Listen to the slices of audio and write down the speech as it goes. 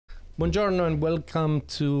Buongiorno and welcome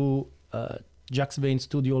to Jaxx Vane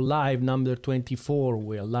Studio live number 24.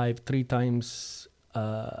 We're live 3 times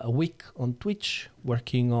a week on Twitch,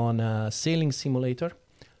 working on a sailing simulator.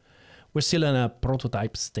 We're still in a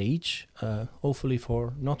prototype stage, hopefully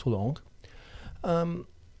for not too long.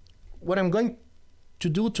 What I'm going to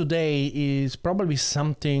do today is probably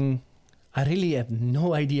something I really have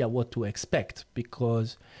no idea what to expect,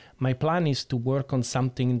 because my plan is to work on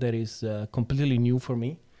something that is completely new for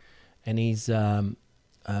me, and is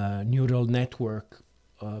neural network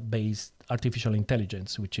based artificial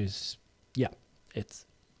intelligence, which is, yeah, it's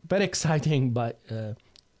very exciting, but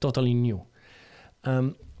totally new.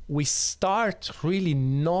 We start really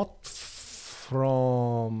not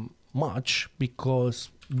from much, because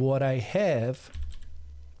what I have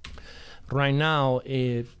right now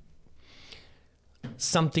is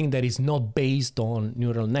something that is not based on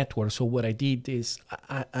neural networks. So what I did is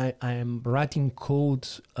I am writing code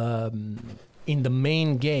in the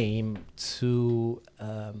main game to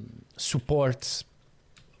support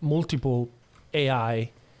multiple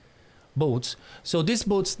AI boats. So these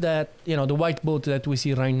boats that, you know, the white boat that we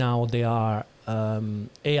see right now, they are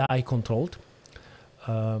AI controlled.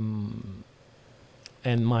 And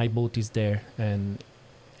my boat is there and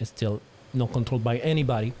it's still not controlled by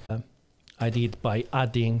anybody. I did by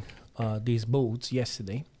adding these boats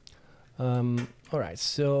yesterday. All right,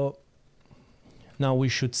 so now we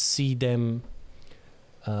should see them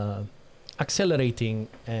accelerating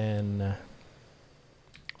and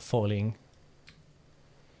falling.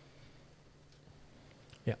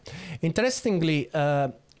 Yeah, interestingly,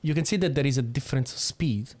 you can see that there is a difference of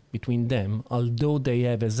speed between them, although they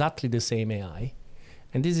have exactly the same AI.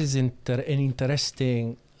 And this is an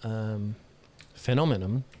interesting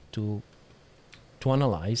phenomenon to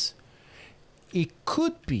analyze. It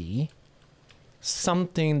could be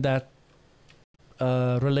something that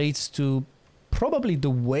relates to probably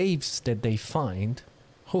the waves that they find,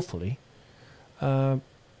 hopefully.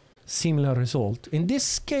 Similar result. In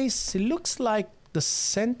this case, it looks like the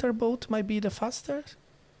center boat might be the faster.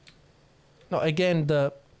 No, again,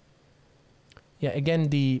 the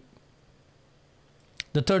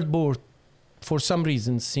third boat, for some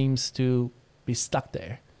reason, seems to be stuck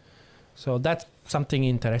there. So that's something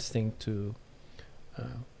interesting to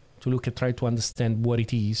look at, try to understand what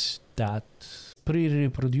it is that's pretty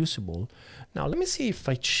reproducible. Now, let me see if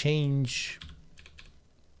I change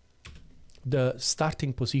the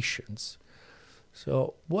starting positions.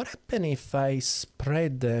 So what happens if I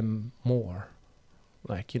spread them more?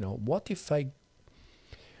 Like, you know, what if I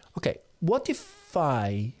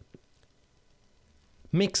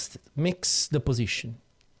mix the position?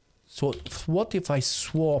 So what if I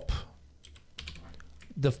swap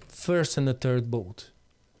the first and the third boat?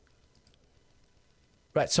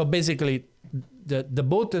 Right, so basically the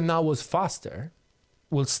boat that now was faster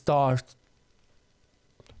will start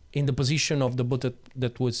in the position of the boat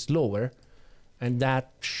that was slower, and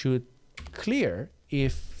that should clear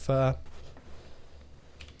if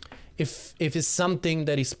it's something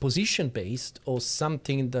that is position based or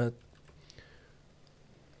something that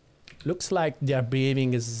looks like they are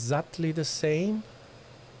behaving exactly the same.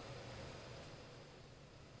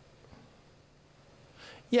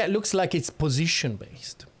 Yeah, it looks like it's position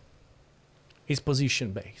based. It's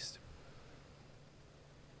position based.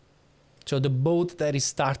 So the boat that is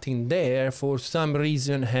starting there, for some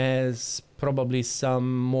reason, has probably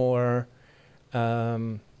some more,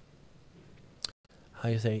 how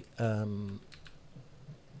you say,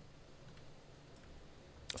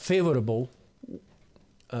 favorable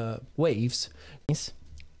waves.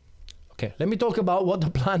 Okay, let me talk about what the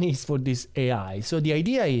plan is for this AI. So the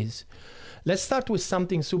idea is, let's start with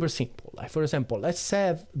something super simple. Like, for example, let's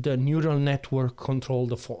have the neural network control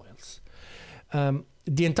the foils.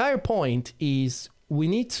 The entire point is we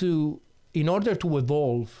need to, in order to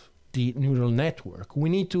evolve the neural network, we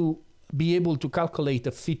need to be able to calculate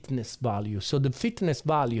a fitness value. So the fitness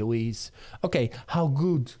value is, okay, how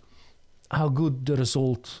good the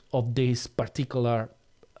result of this particular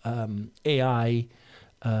AI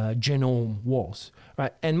genome was,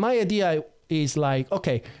 right? And my idea is like,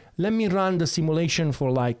 okay, let me run the simulation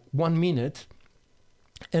for like 1 minute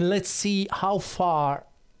and let's see how far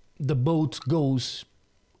the boat goes,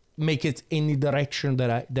 make it in the direction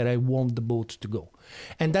that I want the boat to go.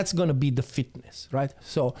 And that's going to be the fitness, right?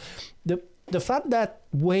 So the fact that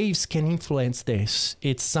waves can influence this,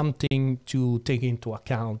 it's something to take into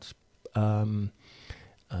account for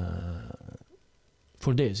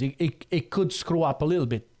this. It could screw up a little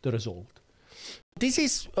bit the result. This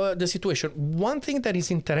is the situation. One thing that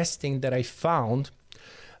is interesting that I found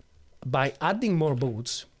by adding more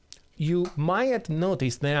boats, you might have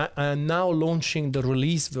noticed that I'm now launching the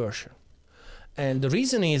release version. And the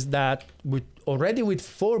reason is that already with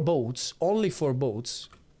 4 boats, only 4 boats,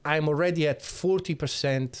 I'm already at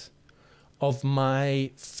 40% of my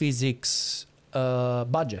physics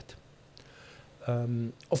budget.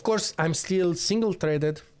 Of course, I'm still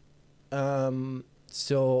single-threaded,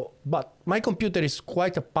 but my computer is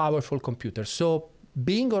quite a powerful computer. So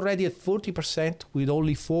being already at 40% with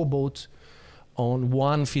only 4 boats on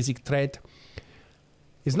one physics thread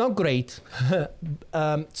is not great.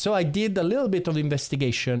 So I did a little bit of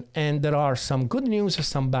investigation, and there are some good news and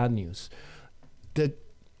some bad news. The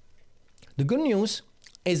good news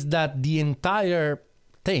is that the entire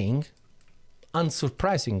thing,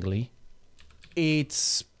 unsurprisingly,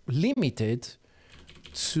 it's limited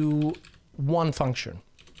to one function.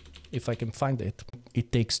 If I can find it,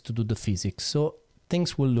 it takes to do the physics. So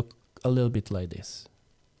things will look a little bit like this.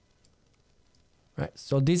 Right.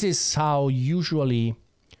 So this is how usually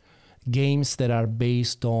games that are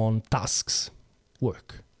based on tasks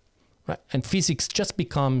work. Right. And physics just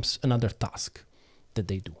becomes another task that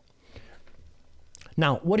they do.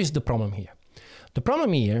 Now, what is the problem here? The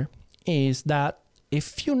problem here is that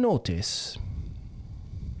if you notice,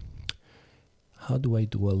 how do I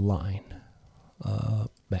do a line?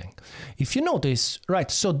 Bang. If you notice, right,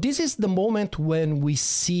 so this is the moment when we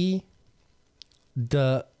see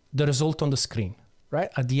the result on the screen, right?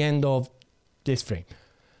 At the end of this frame.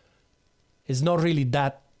 It's not really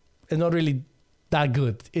that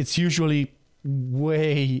good. It's usually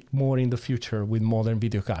way more in the future with modern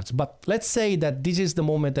video cards. But let's say that this is the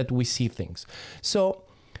moment that we see things. So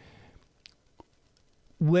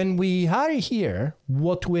when we are here,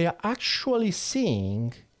 what we're actually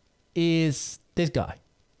seeing is this guy,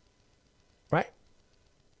 right?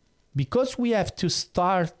 Because we have to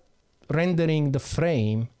start rendering the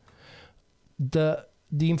frame, the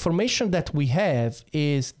information that we have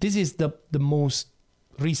is, this is the most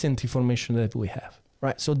recent information that we have,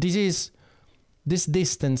 right? So this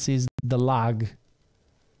distance is the lag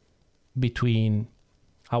between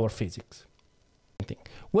our physics.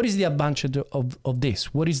 What is the advantage of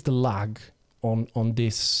this? What is the lag on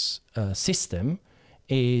this system?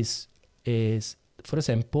 Is for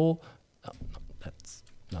example, that's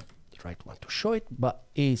not the right one to show it, but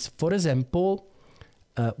is, for example,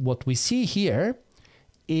 what we see here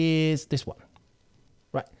is this one,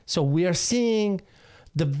 right? So we are seeing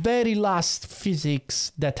the very last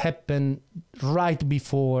physics that happened right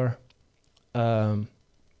before our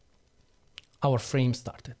frame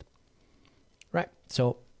started, right?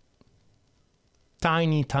 So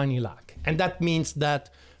tiny lag. And that means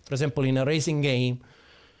that, for example, in a racing game,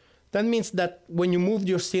 that means that when you move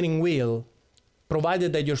your steering wheel,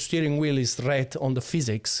 provided that your steering wheel is right on the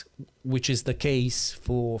physics, which is the case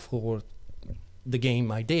for the game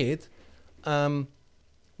I did, when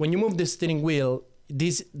you move the steering wheel,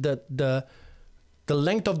 the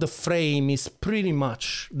length of the frame is pretty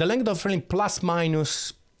much, the length of the frame plus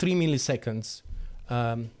minus 3 milliseconds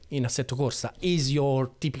in Assetto Corsa is your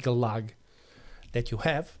typical lag that you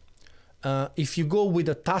have. If you go with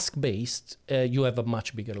a task-based, you have a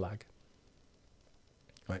much bigger lag,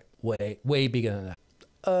 right? Way bigger than that.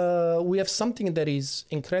 We have something that is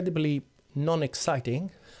incredibly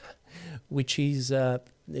non-exciting, which is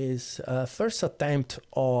first attempt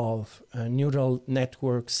of a neural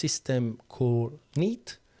network system called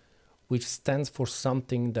NEAT, which stands for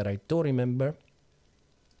something that I don't remember,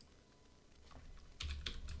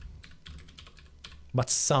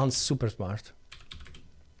 but sounds super smart.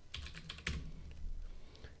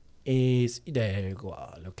 Is there you go,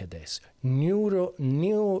 look at this. I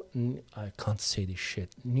can't say this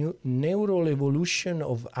shit. Neural evolution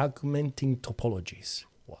of augmenting topologies.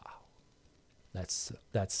 Wow. That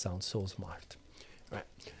sounds so smart. Right.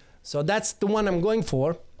 So that's the one I'm going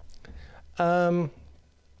for. What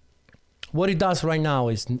it does right now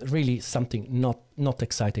is really something not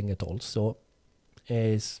exciting at all. So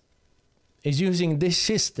is using this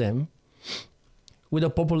system with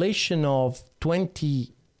a population of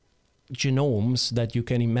 20 genomes that you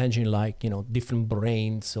can imagine, like, you know, different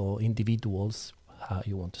brains or individuals, how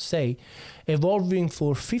you want to say, evolving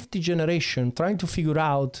for 50 generations, trying to figure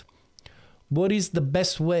out what is the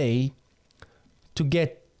best way to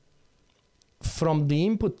get from the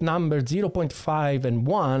input number 0.5 and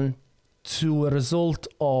 1 to a result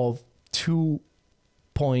of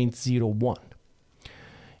 2.01.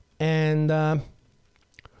 And the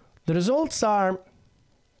results are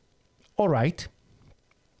all right.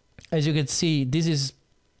 As you can see, this is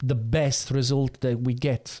the best result that we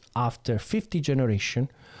get after 50 generation.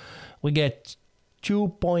 We get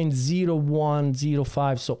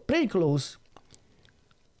 2.0105, so pretty close.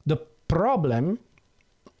 problem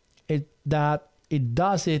is that it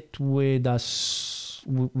does it with a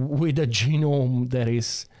genome that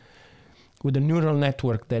is, with a neural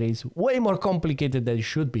network that is way more complicated than it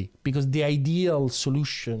should be, because the ideal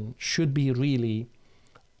solution should be really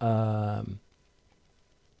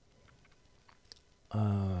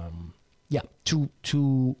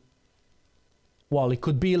well, it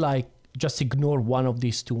could be like just ignore one of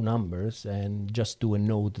these two numbers and just do a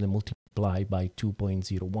node that multiply by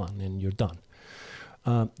 2.01 and you're done.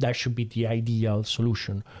 That should be the ideal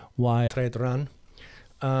solution. Why thread run?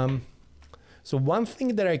 So one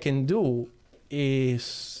thing that I can do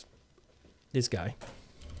is this guy.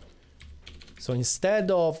 So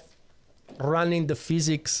instead of running the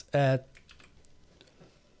physics at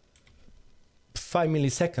 5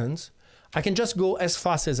 milliseconds, I can just go as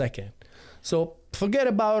fast as I can. So forget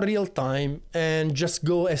about real time and just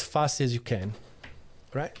go as fast as you can,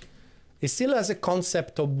 right? It still has a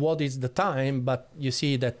concept of what is the time, but you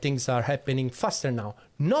see that things are happening faster now.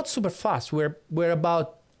 Not super fast. We're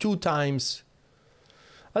about 2 times,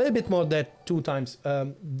 a little bit more than 2 times.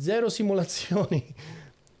 Zero simulazioni.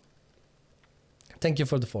 Thank you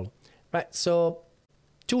for the follow. Right, so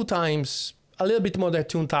 2 times, a little bit more than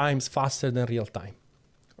 2 times faster than real time.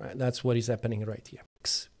 Right, that's what is happening right here.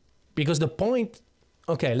 Because the point,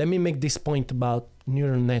 okay, let me make this point about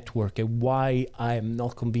neural network and why I'm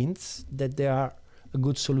not convinced that they are a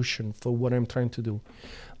good solution for what I'm trying to do.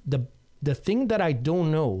 The thing that I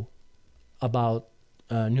don't know about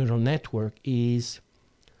neural network is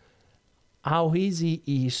how easy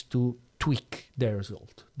it is to tweak their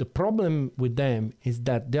result. The problem with them is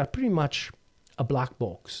that they're pretty much a black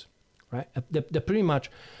box, right? They're pretty much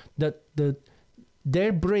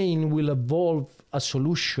their brain will evolve a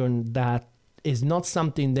solution that is not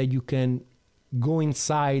something that you can go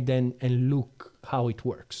inside and look how it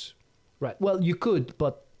works, right? Well, you could,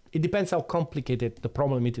 but it depends how complicated the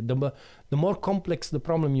problem is. The more complex the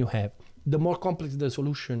problem you have, the more complex the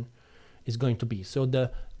solution is going to be. So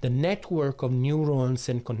the network of neurons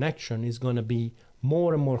and connection is going to be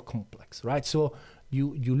more and more complex, right? So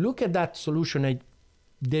you look at that solution and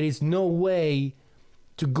there is no way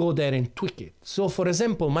to go there and tweak it. So for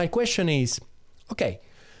example, my question is, okay,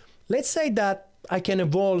 let's say that I can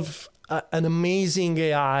evolve an amazing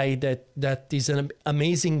AI that is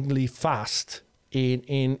amazingly fast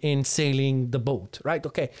in sailing the boat, right?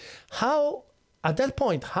 Okay, how, at that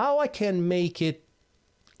point, how I can make it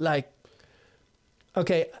like,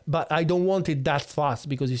 okay, but I don't want it that fast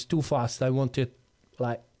because it's too fast. I want it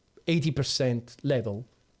like 80% level.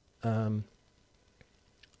 And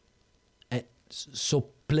so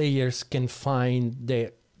players can find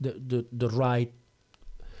the right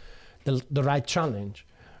challenge,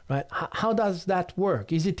 right? How does that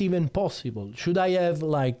work? Is it even possible? Should I have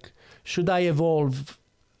like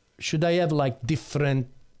different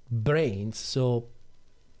brains? So,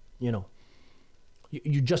 you know,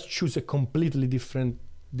 you just choose a completely different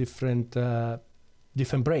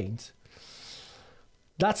brains.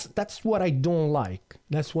 That's what I don't like.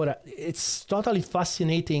 It's totally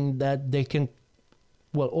fascinating that they can,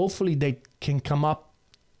 well, hopefully they can come up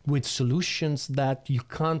with solutions that you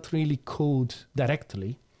can't really code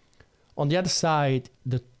directly. On the other side,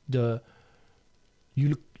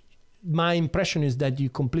 my impression is that you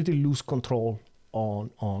completely lose control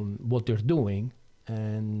on what they're doing,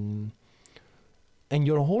 and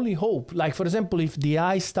your only hope, like for example, if the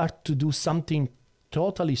AI start to do something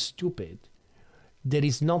totally stupid, there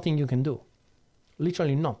is nothing you can do,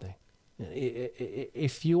 literally nothing.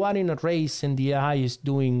 If you are in a race and the AI is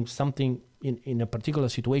doing something in a particular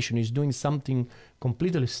situation, is doing something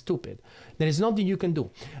completely stupid, there is nothing you can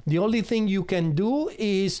do. The only thing you can do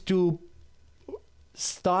is to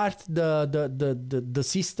start the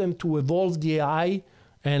system to evolve the AI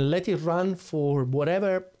and let it run for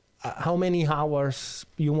whatever, how many hours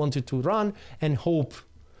you want it to run, and hope,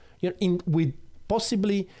 with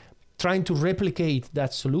possibly trying to replicate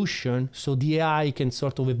that solution so the AI can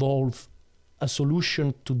sort of evolve a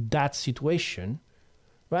solution to that situation,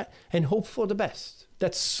 right? And hope for the best.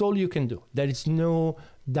 That's all you can do. There is no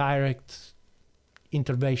direct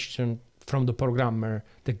intervention from the programmer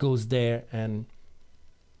that goes there and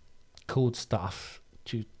code stuff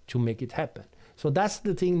to make it happen. So that's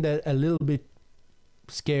the thing that a little bit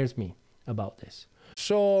scares me about this.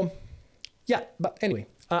 So yeah, but anyway,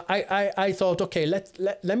 I thought, okay,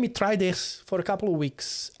 let me try this for a couple of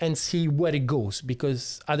weeks and see where it goes,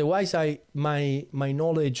 because otherwise my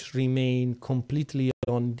knowledge remain completely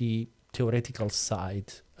on the theoretical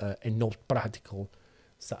side and not practical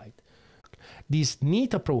side. This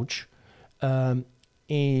neat approach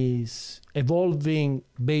is evolving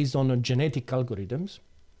based on genetic algorithms,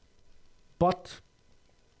 but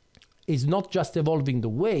it's not just evolving the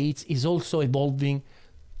weights, it's also evolving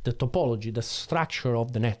the topology, the structure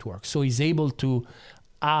of the network. So it's able to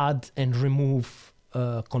add and remove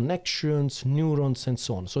connections, neurons, and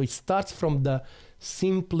so on. So it starts from the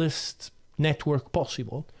simplest network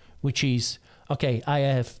possible, which is, okay, I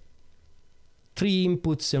have 3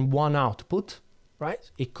 inputs and 1 output, right?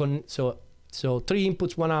 So 3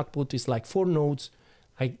 inputs, 1 output is like 4 nodes.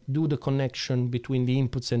 I do the connection between the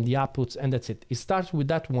inputs and the outputs, and that's it. It starts with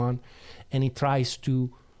that one, and it tries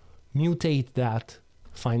to mutate that,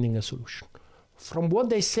 finding a solution. From what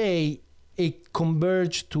they say, it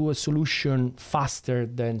converged to a solution faster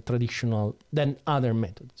than other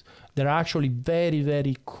methods. There are actually very,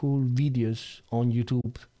 very cool videos on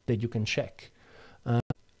YouTube that you can check.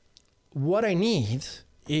 What I need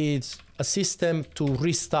is a system to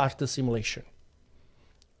restart the simulation,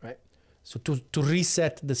 right? So to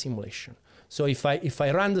reset the simulation. So if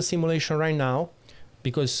I run the simulation right now,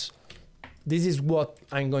 because this is what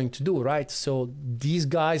I'm going to do, right? So these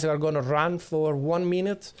guys are going to run for 1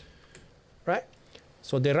 minute, right?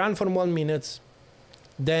 So they run for 1 minute.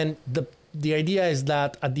 Then the idea is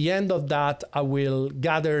that at the end of that, I will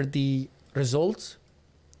gather the results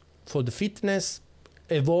for the fitness,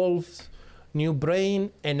 evolved new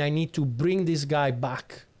brain, and I need to bring this guy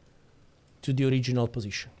back to the original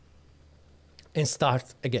position and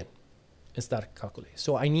start again and start calculating.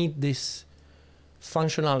 So I need this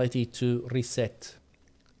functionality to reset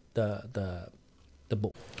the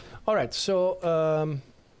board. All right, so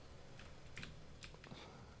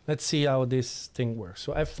let's see how this thing works.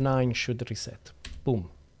 So F9 should reset. Boom.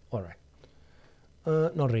 All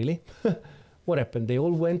right. Not really. What happened? They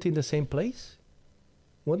all went in the same place?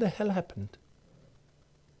 What the hell happened?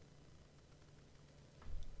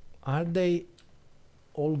 Are they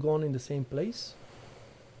all gone in the same place?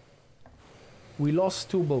 We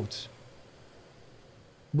lost 2 boats.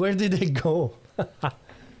 Where did they go?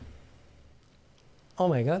 Oh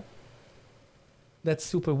my god. That's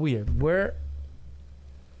super weird. Where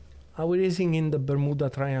are we racing in the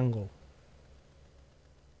Bermuda Triangle?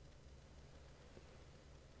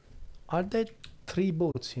 Are there 3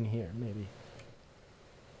 boats in here, maybe?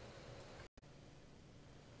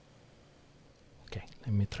 Okay,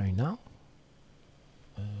 let me try now.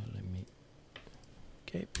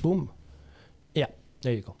 Okay, boom. Yeah,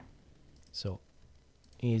 there you go. So,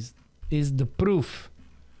 is the proof.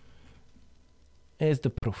 Is the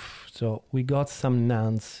proof. So, we got some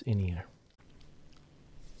nans in here.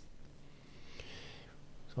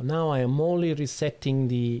 So now I am only resetting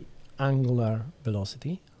the angular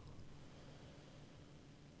velocity.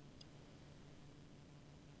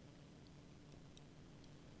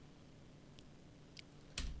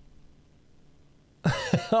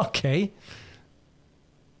 Okay.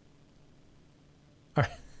 All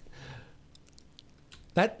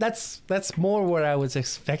right. That's more what I was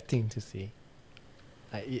expecting to see.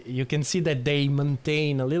 You can see that they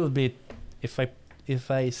maintain a little bit. If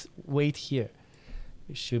I wait here,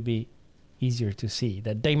 it should be easier to see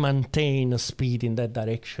that they maintain a speed in that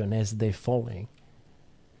direction as they're falling.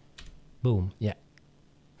 Boom. Yeah.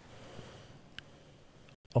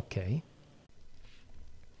 Okay.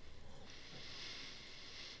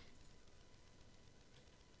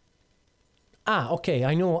 Ah, okay,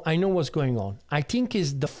 I know what's going on. I think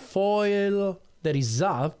it's the foil that is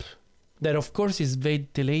up, that of course is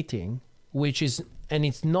ventilating, and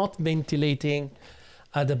it's not ventilating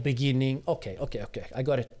at the beginning. Okay,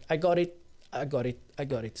 I got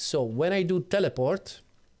it. So when I do teleport,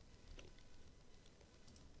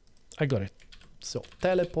 I got it. So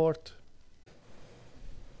teleport.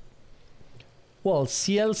 Well,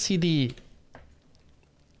 CLCD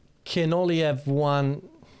can only have one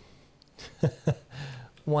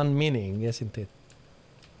meaning, isn't it?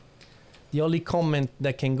 The only comment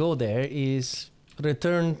that can go there is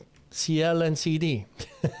return CL and CD.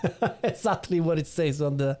 Exactly what it says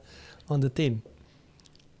on the tin.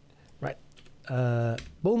 Right.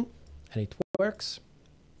 Boom. And it works.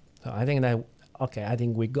 So I think that, okay, I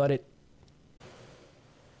think we got it.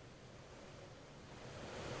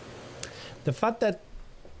 The fact that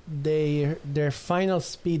their final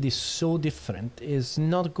speed is so different is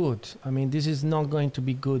not good. I mean, this is not going to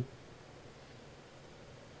be good.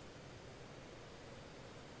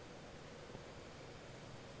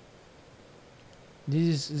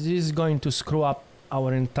 This is going to screw up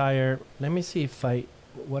our entire. Let me see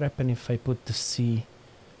what happens if I put the C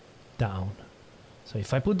down. So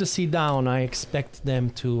if I put the C down, I expect them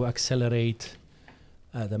to accelerate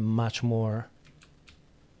at a much more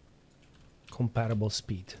comparable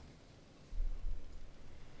speed.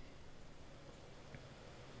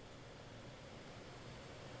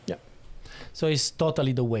 Yeah. So it's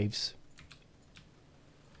totally the waves.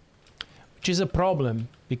 Which is a problem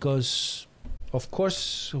because, of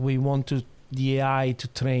course, we want the AI to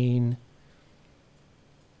train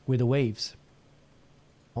with the waves.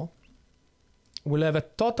 We'll have a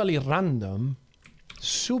totally random,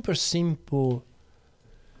 super simple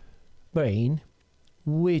brain,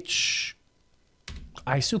 which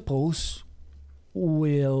I suppose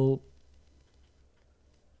will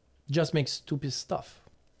just make stupid stuff.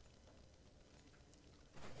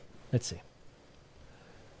 Let's see.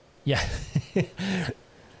 Yeah.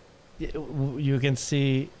 You can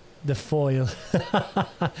see the foil.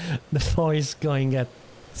 The foil is going at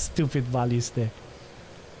stupid values there.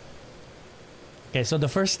 Okay, so the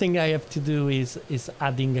first thing I have to do is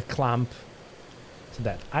adding a clamp to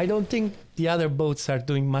that. I don't think the other boats are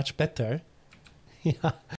doing much better.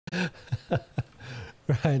 Yeah.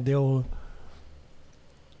 Right, they all...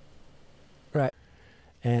 Right.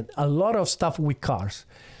 And a lot of stuff with cars.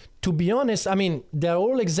 To be honest, I mean, they're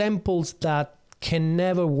all examples that can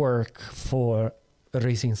never work for a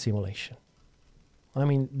racing simulation. I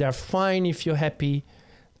mean, they're fine if you're happy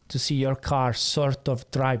to see your car sort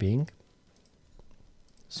of driving.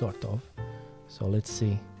 Sort of. So let's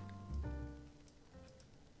see.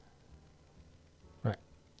 Right.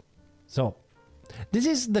 So this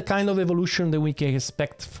is the kind of evolution that we can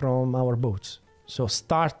expect from our boats. So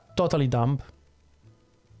start totally dumb.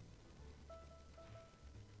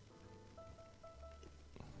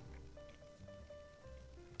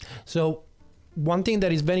 So one thing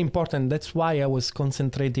that is very important, that's why I was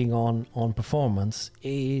concentrating on performance,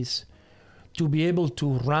 is to be able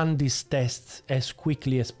to run these tests as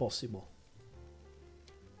quickly as possible.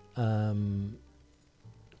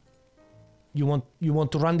 You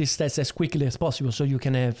want to run these tests as quickly as possible so you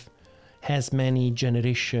can have as many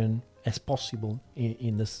generation as possible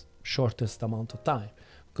in the shortest amount of time,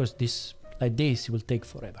 because this, like this, will take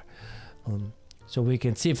forever. So we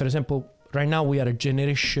can see, for example, right now we are at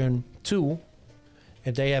generation 2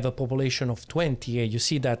 and they have a population of 20, and you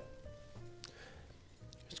see that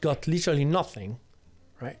it's got literally nothing,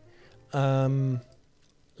 right?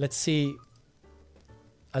 Let's see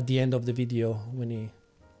at the end of the video when he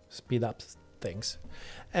speed up things.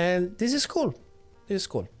 And this is cool. This is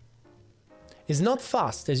cool. It's not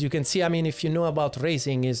fast, as you can see. I mean, if you know about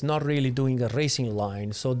racing, it's not really doing a racing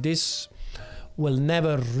line. So this will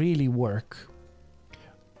never really work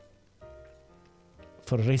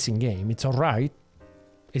for a racing game. It's all right.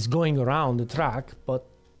 It's going around the track, but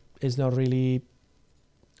it's not really...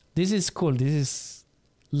 This is cool. This is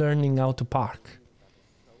learning how to park.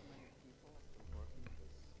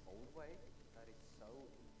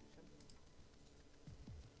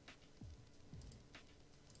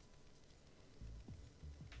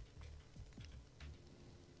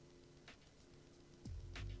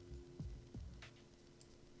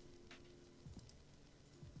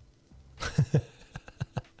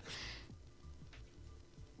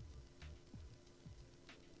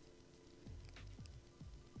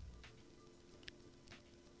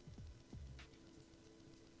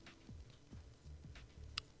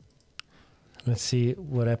 Let's see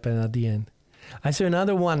what happened at the end. I saw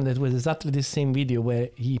another one that was exactly the same video where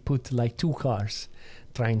he put like 2 cars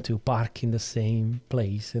trying to park in the same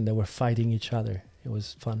place and they were fighting each other. It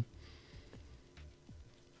was fun.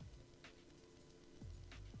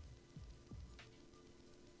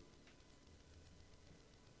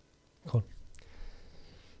 Cool.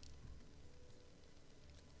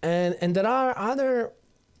 And there are other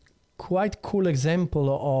quite cool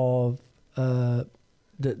example of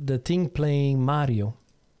the thing playing Mario.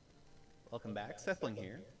 Welcome back, Sethling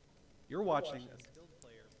here. You're watching a skilled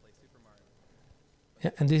player play Super Mario.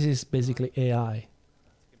 Yeah, and this is basically AI. It's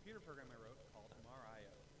a computer program I wrote called Mario.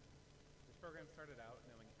 This program started out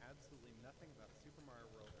knowing absolutely nothing about Super Mario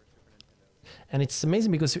World or Super Nintendo. And it's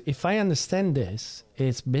amazing because if I understand this,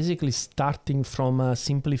 it's basically starting from a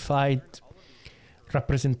simplified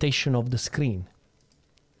representation of the screen.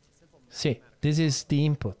 See, this is the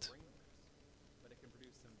input.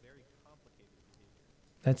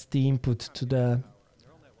 That's the input to the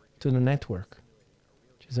network,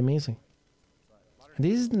 which is amazing. And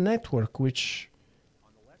this is the network, which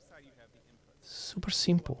is super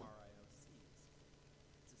simple.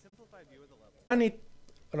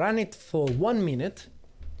 Run it for 1 minute,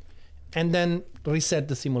 and then reset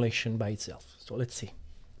the simulation by itself. So let's see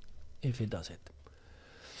if it does it.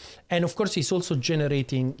 And of course, it's also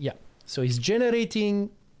generating, yeah. So it's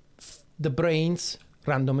generating the brains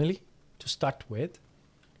randomly to start with.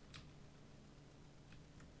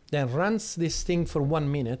 Then runs this thing for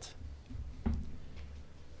 1 minute.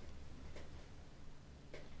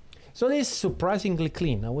 So this is surprisingly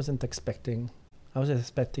clean. I was expecting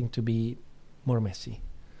to be more messy.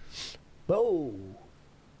 Whoa.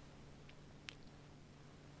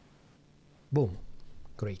 Boom.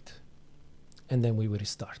 Great. And then we will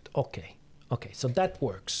restart. Okay. Okay, so that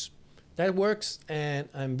works. That works, and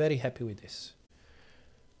I'm very happy with this.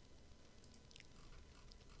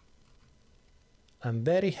 I'm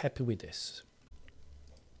very happy with this.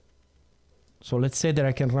 So let's say that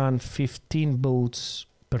I can run 15 boats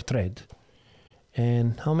per thread.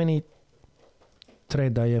 And how many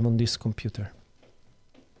thread I have on this computer?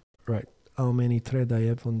 Right. How many thread I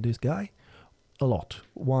have on this guy? A lot.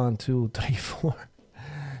 1, 2, 3, 4,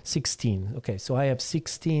 16. Okay, so I have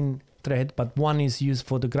 16 thread, but one is used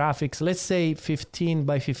for the graphics. Let's say 15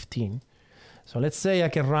 by 15. So let's say I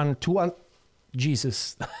can run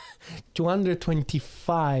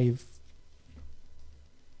 225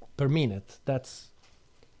 per minute. That's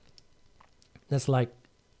like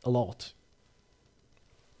a lot.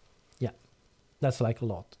 Yeah, that's like a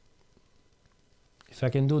lot. If I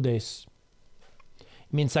can do this,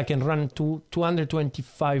 it means I can run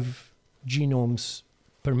 225 genomes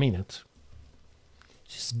per minute,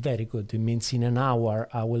 which is very good. It means in an hour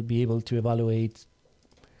I will be able to evaluate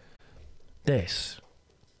this.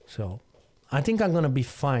 So I think I'm gonna be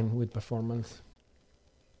fine with performance.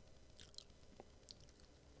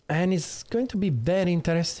 And it's going to be very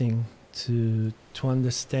interesting to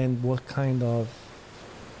understand what kind of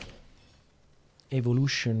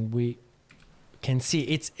evolution we can see.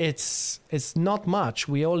 It's not much.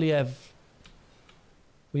 We only have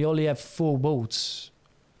 4 boats.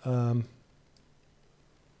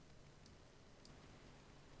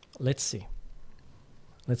 Let's see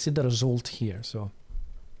the result here. So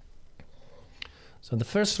the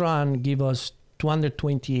first run give us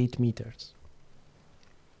 228 meters.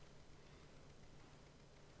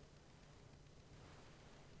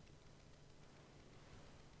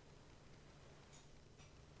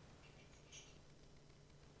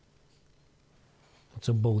 It's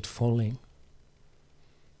a boat falling.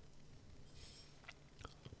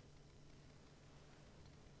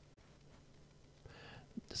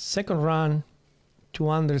 The second run,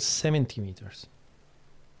 270 meters.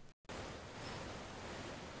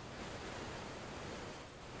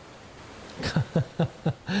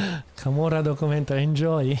 Camorra documenta,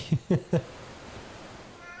 enjoy.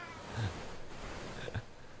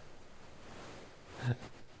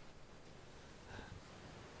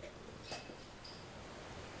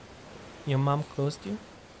 Your mom closed you?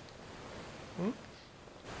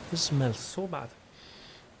 It smells so bad.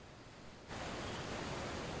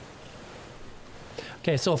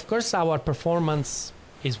 Okay, so of course our performance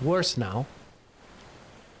is worse now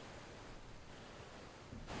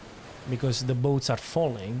because the boats are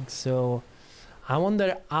falling. So I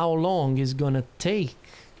wonder how long it's gonna take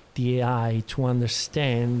the AI to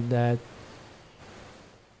understand that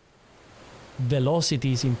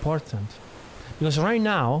velocity is important. Because right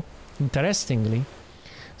now, interestingly,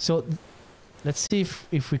 so let's see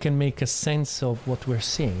if we can make a sense of what we're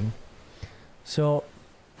seeing. So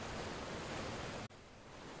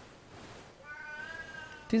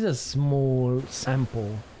this is a small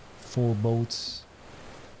sample for boats.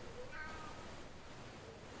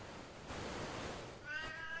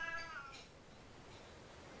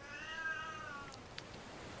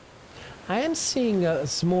 I am seeing a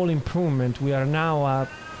small improvement. We are now at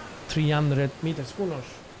 300 meters.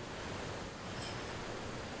 Kunos.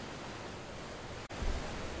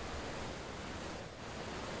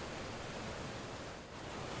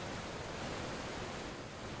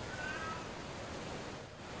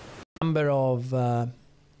 Number of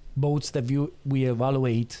boats that we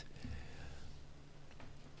evaluate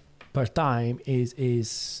per time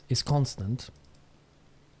is constant.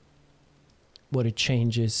 But it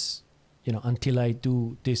changes, you know, until I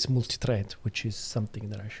do this multi-thread, which is something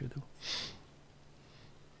that I should do.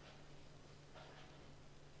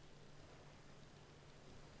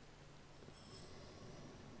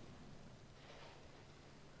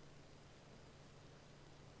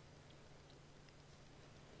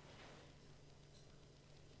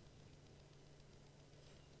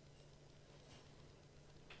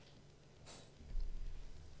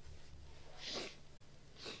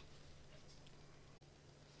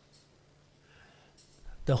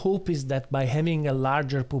 The hope is that by having a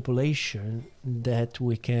larger population that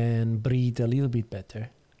we can breed a little bit better.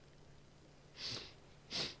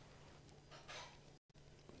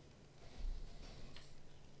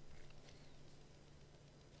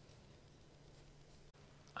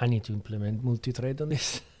 I need to implement multi-thread on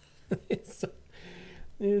this. It's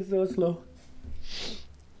so slow.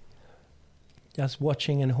 just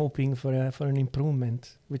watching and hoping for an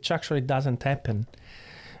improvement, which actually doesn't happen.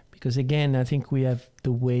 Because again, I think we have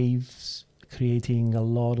the waves creating a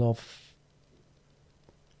lot of...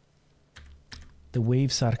 The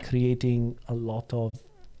waves are creating a lot of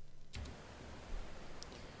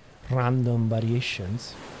random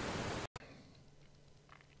variations.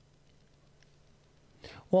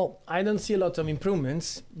 Well, I don't see a lot of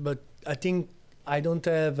improvements, but I think I don't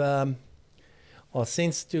have...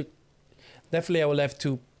 definitely I will have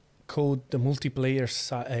to code the multiplayer,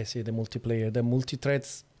 the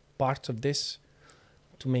multi-threads part of this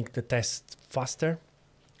to make the test faster,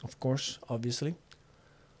 of course, obviously.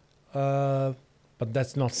 But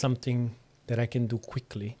that's not something that I can do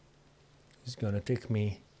quickly. It's gonna take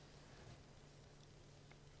me...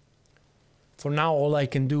 For now, all I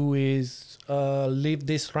can do is leave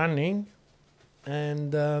this running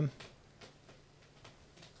and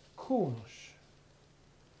Kunos.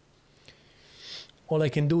 All I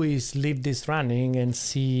can do is leave this running and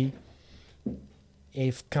see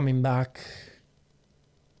if coming back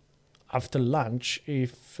after lunch,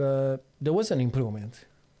 if there was an improvement.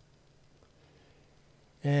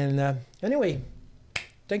 And anyway,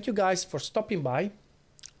 thank you guys for stopping by.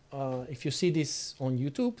 If you see this on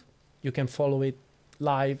YouTube, you can follow it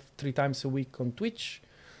live 3 times a week on Twitch.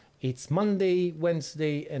 It's Monday,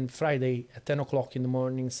 Wednesday, and Friday at 10 o'clock in the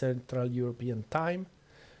morning, Central European Time.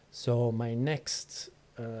 So my next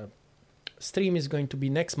stream is going to be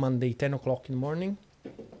next Monday, 10 o'clock in the morning.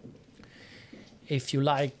 If you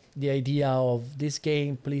like the idea of this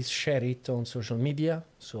game, please share it on social media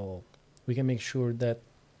so we can make sure that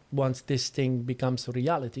once this thing becomes a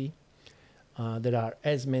reality, there are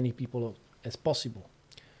as many people as possible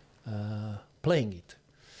playing it.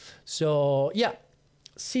 So yeah,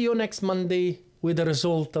 see you next Monday with the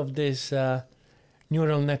result of this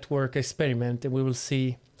neural network experiment, and we will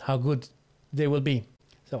see how good they will be.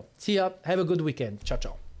 So see ya, have a good weekend. Ciao,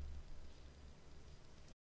 ciao.